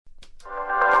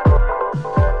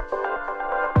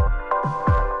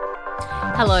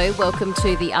Hello, welcome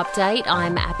to The Update.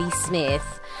 I'm Abby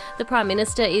Smith. The Prime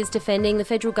Minister is defending the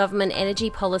federal government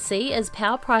energy policy as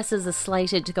power prices are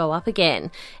slated to go up again.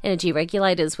 Energy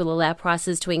regulators will allow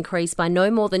prices to increase by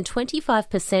no more than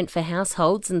 25% for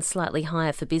households and slightly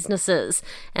higher for businesses.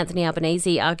 Anthony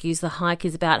Albanese argues the hike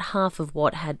is about half of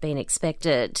what had been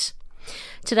expected.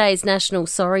 Today is National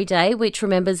Sorry Day, which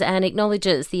remembers and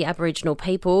acknowledges the Aboriginal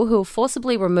people who were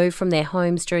forcibly removed from their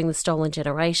homes during the stolen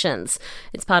generations.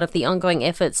 It's part of the ongoing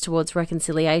efforts towards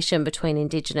reconciliation between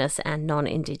Indigenous and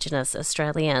non-Indigenous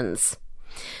Australians.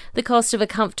 The cost of a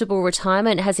comfortable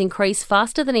retirement has increased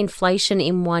faster than inflation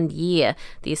in 1 year.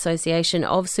 The Association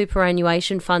of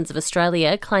Superannuation Funds of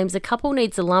Australia claims a couple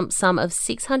needs a lump sum of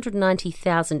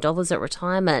 $690,000 at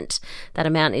retirement. That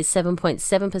amount is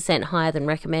 7.7% higher than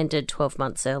recommended 12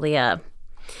 months earlier.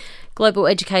 Global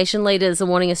education leaders are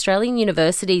warning Australian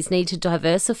universities need to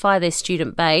diversify their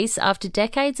student base after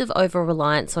decades of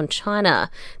over-reliance on China.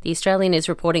 The Australian is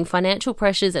reporting financial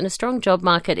pressures and a strong job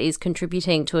market is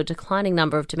contributing to a declining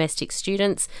number of domestic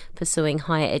students pursuing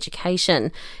higher education.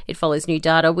 It follows new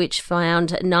data which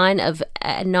found nine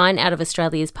out of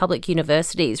Australia's public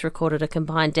universities recorded a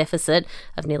combined deficit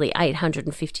of nearly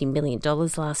 $850 million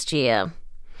last year.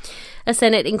 A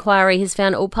Senate inquiry has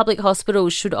found all public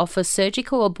hospitals should offer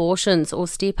surgical abortions or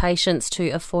steer patients to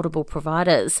affordable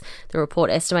providers. The report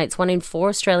estimates 1 in 4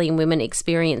 Australian women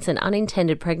experience an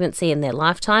unintended pregnancy in their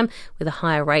lifetime, with a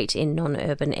higher rate in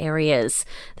non-urban areas.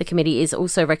 The committee is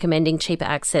also recommending cheaper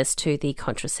access to the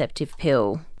contraceptive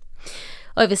pill.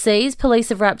 Overseas, police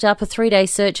have wrapped up a 3-day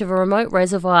search of a remote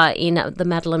reservoir in the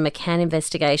Madeleine McCann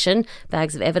investigation.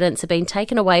 Bags of evidence have been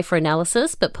taken away for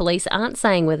analysis, but police aren't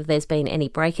saying whether there's been any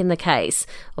break in the case.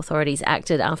 Authorities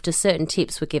acted after certain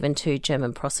tips were given to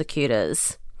German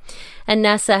prosecutors. And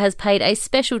NASA has paid a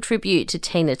special tribute to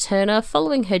Tina Turner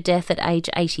following her death at age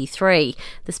 83.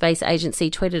 The space agency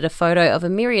tweeted a photo of a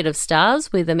myriad of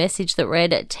stars with a message that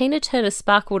read, "Tina Turner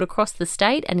sparkled across the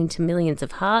state and into millions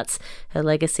of hearts. Her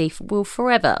legacy will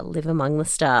forever live among the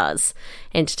stars."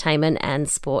 Entertainment and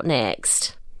sport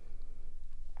next.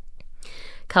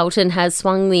 Carlton has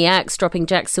swung the axe, dropping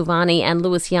Jack Silvani and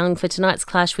Lewis Young for tonight's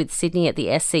clash with Sydney at the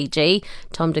SCG.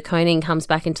 Tom De Koning comes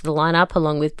back into the lineup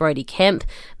along with Brodie Kemp.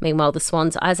 Meanwhile, the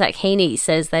Swans' Isaac Heaney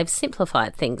says they've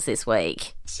simplified things this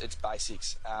week. It's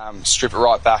basics. Strip it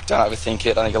right back, don't overthink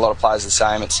it. I think a lot of players are the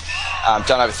same. It's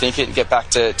don't overthink it and get back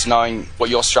to knowing what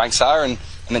your strengths are and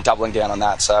then doubling down on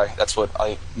that. So that's what I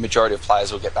think the majority of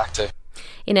players will get back to.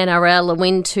 In NRL, a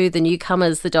win to the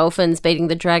newcomers, the Dolphins, beating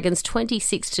the Dragons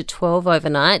 26-12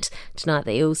 overnight. Tonight,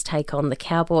 the Eels take on the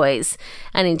Cowboys.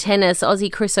 And in tennis,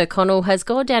 Aussie Chris O'Connell has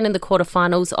gone down in the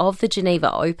quarterfinals of the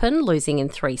Geneva Open, losing in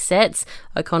 3 sets.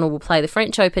 O'Connell will play the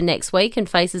French Open next week and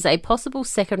faces a possible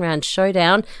second-round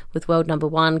showdown with world number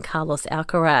 1 Carlos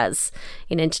Alcaraz.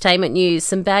 In entertainment news,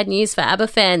 some bad news for ABBA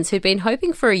fans who'd been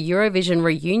hoping for a Eurovision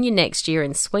reunion next year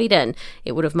in Sweden.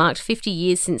 It would have marked 50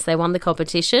 years since they won the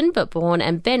competition, but Bourne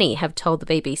and Benny have told the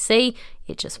BBC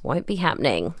it just won't be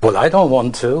happening. Well, I don't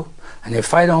want to, and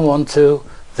if I don't want to,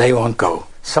 they won't go.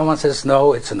 Someone says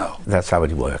no, it's a no. That's how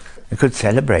it works. We could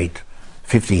celebrate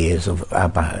 50 years of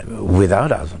ABBA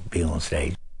without us being on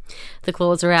stage. The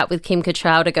Claws are out with Kim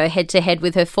Cattrall to go head-to-head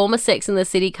with her former Sex and the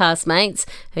City castmates.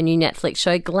 Her new Netflix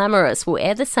show Glamorous will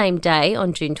air the same day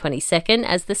on June 22nd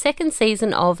as the second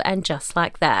season of And Just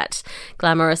Like That.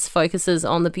 Glamorous focuses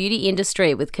on the beauty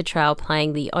industry, with Cattrall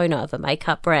playing the owner of a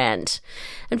makeup brand.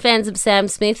 And fans of Sam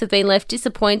Smith have been left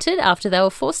disappointed after they were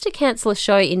forced to cancel a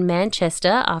show in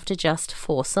Manchester after just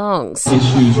 4 songs.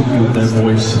 Issues with their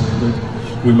voice.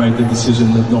 We made the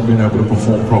decision that not being able to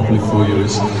perform properly for you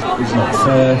is not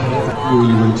fair.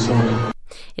 Really, really sorry.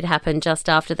 It happened just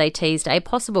after they teased a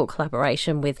possible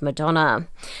collaboration with Madonna.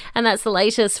 And that's the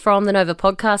latest from the Nova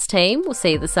podcast team. We'll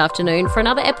see you this afternoon for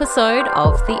another episode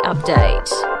of The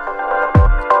Update.